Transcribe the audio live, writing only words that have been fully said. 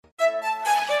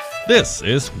This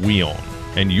is WION,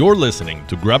 and you're listening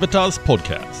to Gravitas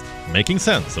podcast, making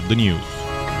sense of the news.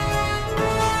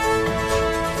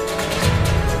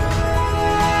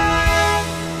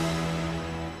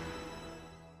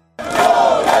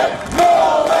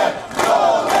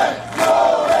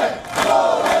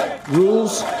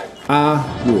 Rules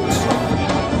are rules.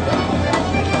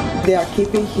 They are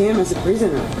keeping him as a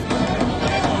prisoner.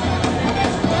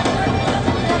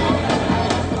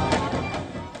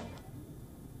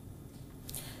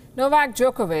 Novak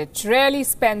Djokovic rarely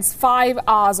spends 5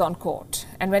 hours on court,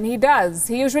 and when he does,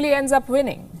 he usually ends up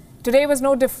winning. Today was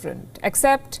no different,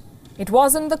 except it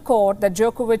wasn't the court that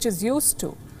Djokovic is used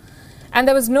to, and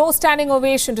there was no standing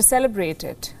ovation to celebrate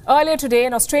it. Earlier today,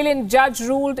 an Australian judge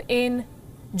ruled in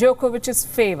Djokovic's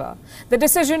favour. The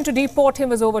decision to deport him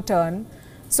was overturned.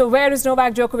 So where is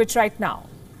Novak Djokovic right now?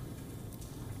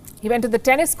 He went to the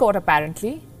tennis court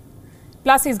apparently.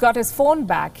 Plus, he's got his phone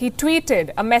back. He tweeted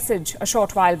a message a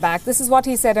short while back. This is what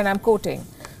he said, and I'm quoting.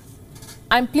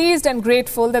 "I'm pleased and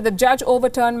grateful that the judge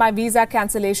overturned my visa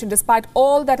cancellation despite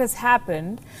all that has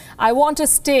happened. I want to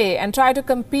stay and try to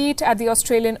compete at the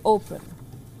Australian Open."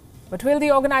 But will the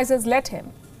organisers let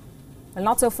him? Well,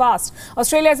 not so fast.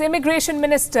 Australia's immigration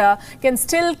minister can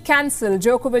still cancel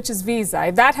Djokovic's visa.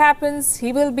 If that happens,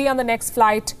 he will be on the next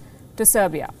flight to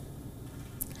Serbia.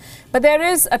 But there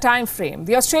is a time frame.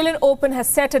 The Australian Open has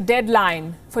set a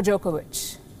deadline for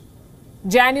Djokovic.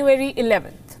 January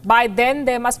 11th. By then,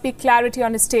 there must be clarity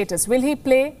on his status. Will he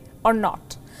play or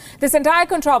not? This entire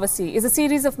controversy is a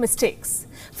series of mistakes.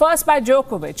 First by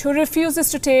Djokovic, who refuses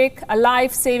to take a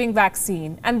life-saving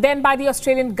vaccine, and then by the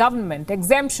Australian government.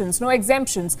 Exemptions, no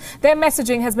exemptions. Their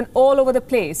messaging has been all over the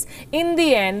place. In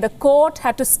the end, the court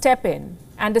had to step in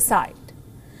and decide.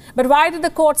 But why did the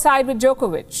court side with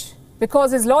Djokovic?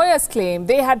 Because his lawyers claim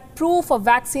they had proof of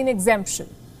vaccine exemption.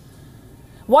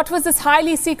 What was this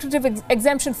highly secretive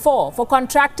exemption for? For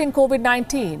contracting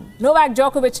COVID-19. Novak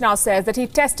Djokovic now says that he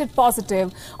tested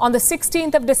positive on the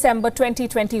 16th of December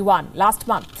 2021, last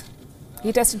month.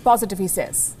 He tested positive, he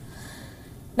says.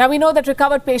 Now we know that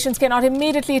recovered patients cannot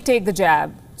immediately take the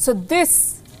jab. So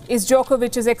this is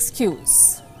Djokovic's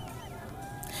excuse.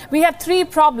 We have 3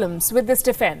 problems with this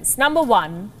defense. Number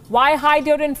 1, why hide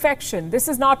your infection? This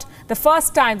is not the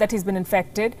first time that he's been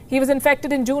infected. He was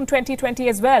infected in June 2020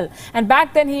 as well. And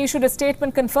back then he issued a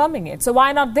statement confirming it. So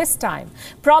why not this time?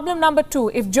 Problem number 2,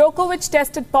 if Djokovic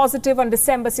tested positive on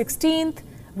December 16th,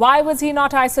 why was he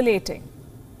not isolating?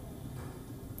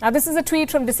 Now this is a tweet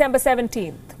from December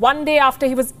 17th, one day after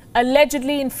he was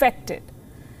allegedly infected.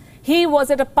 He was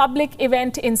at a public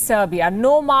event in Serbia.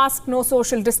 No mask, no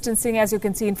social distancing, as you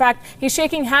can see. In fact, he's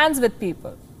shaking hands with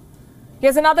people.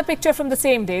 Here's another picture from the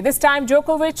same day. This time,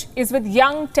 Djokovic is with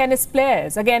young tennis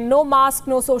players. Again, no mask,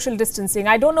 no social distancing.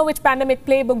 I don't know which pandemic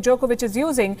playbook Djokovic is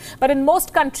using, but in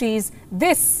most countries,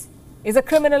 this is a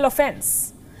criminal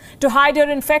offense. To hide your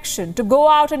infection, to go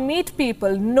out and meet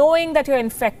people knowing that you're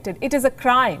infected, it is a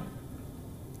crime.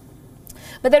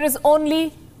 But there is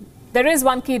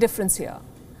one key difference here.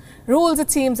 Rules, it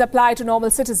seems, apply to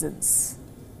normal citizens.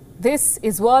 This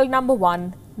is world number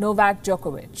 1, Novak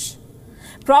Djokovic.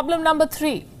 Problem number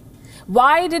 3,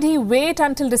 why did he wait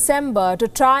until December to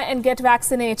try and get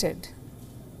vaccinated?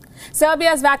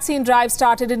 Serbia's vaccine drive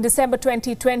started in December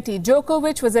 2020.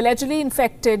 Djokovic was allegedly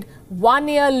infected 1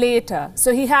 year later,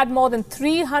 so he had more than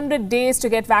 300 days to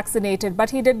get vaccinated, but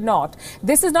he did not.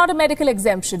 This is not a medical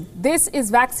exemption. This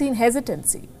is vaccine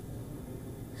hesitancy.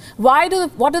 What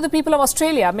do the people of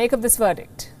Australia make of this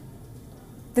verdict?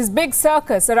 This big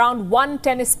circus around one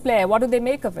tennis player, what do they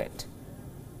make of it?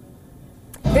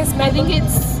 I think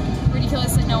it's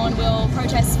ridiculous that no one will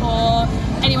protest for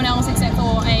anyone else except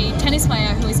for a tennis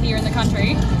player who is here in the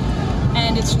country.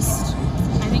 And it's just,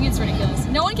 I think it's ridiculous.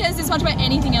 No one cares this much about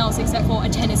anything else except for a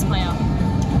tennis player.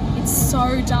 It's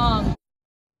so dumb.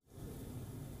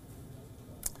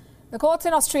 The courts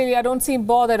in Australia don't seem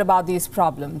bothered about these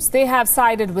problems. They have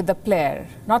sided with the player.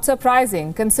 Not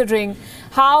surprising, considering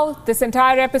how this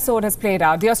entire episode has played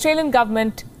out. The Australian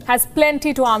government has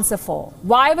plenty to answer for.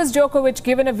 Why was Djokovic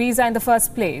given a visa in the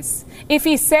first place? If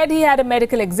he said he had a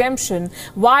medical exemption,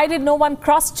 why did no one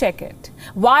cross-check it?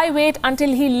 Why wait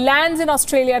until he lands in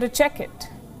Australia to check it?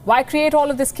 Why create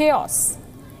all of this chaos?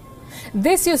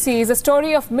 This, you see, is a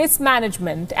story of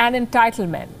mismanagement and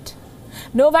entitlement.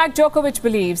 Novak Djokovic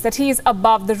believes that he is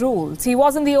above the rules. He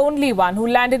wasn't the only one who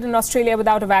landed in Australia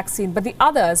without a vaccine, but the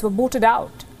others were booted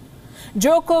out.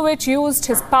 Djokovic used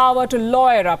his power to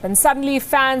lawyer up, and suddenly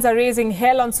fans are raising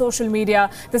hell on social media.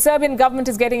 The Serbian government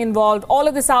is getting involved. All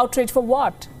of this outrage for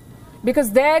what?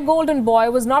 Because their golden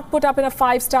boy was not put up in a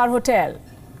 5-star hotel.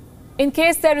 In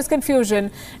case there is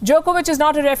confusion, Djokovic is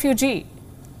not a refugee.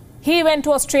 He went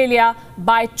to Australia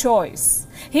by choice.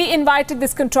 He invited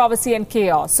this controversy and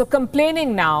chaos, so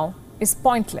complaining now is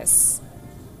pointless.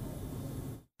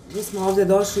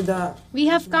 We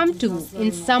have come to,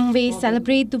 in some way,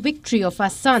 celebrate the victory of our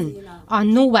son, our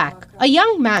Novak, a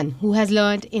young man who has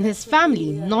learned in his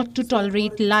family not to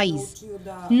tolerate lies,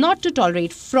 not to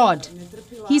tolerate fraud.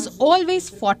 He's always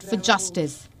fought for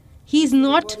justice. He is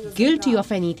not guilty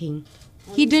of anything.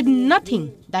 He did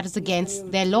nothing that is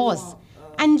against their laws,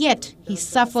 and yet he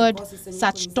suffered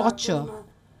such torture.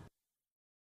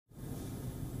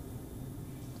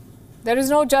 There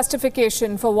is no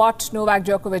justification for what Novak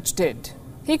Djokovic did.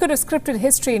 He could have scripted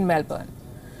history in Melbourne.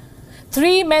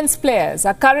 3 men's players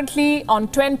are currently on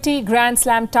 20 Grand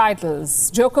Slam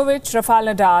titles: Djokovic, Rafael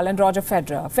Nadal and Roger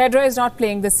Federer. Federer is not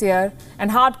playing this year,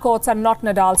 and hard courts are not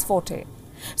Nadal's forte.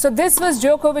 So this was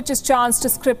Djokovic's chance to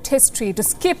script history, to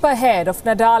skip ahead of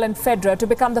Nadal and Federer to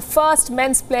become the first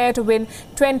men's player to win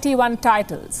 21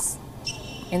 titles.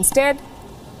 Instead,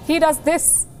 he does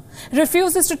this.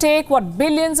 Refuses to take what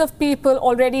billions of people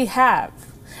already have,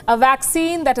 a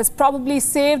vaccine that has probably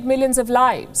saved millions of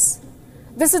lives.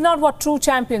 This is not what true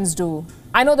champions do.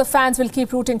 I know the fans will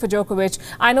keep rooting for Djokovic.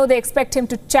 I know they expect him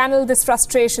to channel this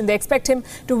frustration. They expect him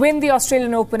to win the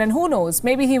Australian Open, and who knows,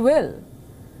 maybe he will.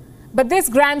 But this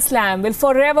Grand Slam will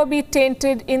forever be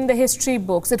tainted in the history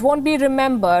books. It won't be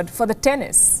remembered for the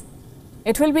tennis.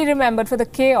 It will be remembered for the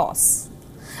chaos.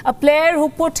 A player who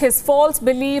put his false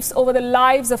beliefs over the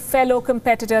lives of fellow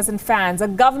competitors and fans. A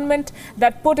government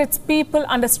that put its people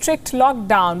under strict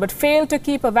lockdown but failed to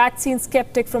keep a vaccine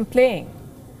skeptic from playing.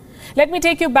 Let me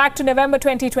take you back to November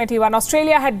 2021.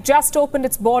 Australia had just opened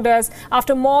its borders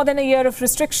after more than a year of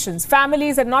restrictions.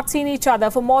 Families had not seen each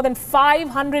other for more than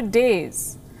 500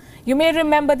 days. You may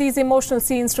remember these emotional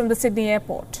scenes from the Sydney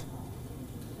airport.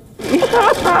 Oh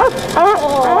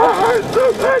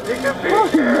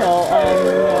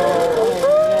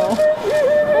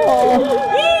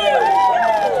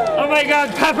my God,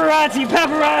 paparazzi,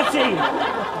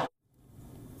 paparazzi!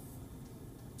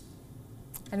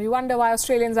 And we wonder why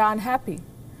Australians are unhappy.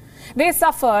 They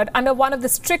suffered under one of the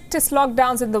strictest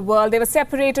lockdowns in the world. They were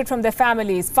separated from their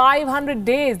families. 500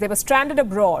 days, they were stranded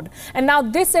abroad. And now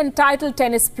this entitled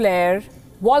tennis player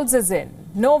waltzes in.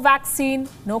 No vaccine,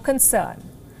 no concern.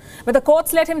 But the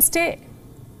courts let him stay.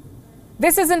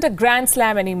 This isn't a Grand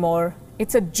Slam anymore.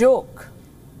 It's a joke.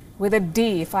 With a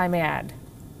D, if I may add.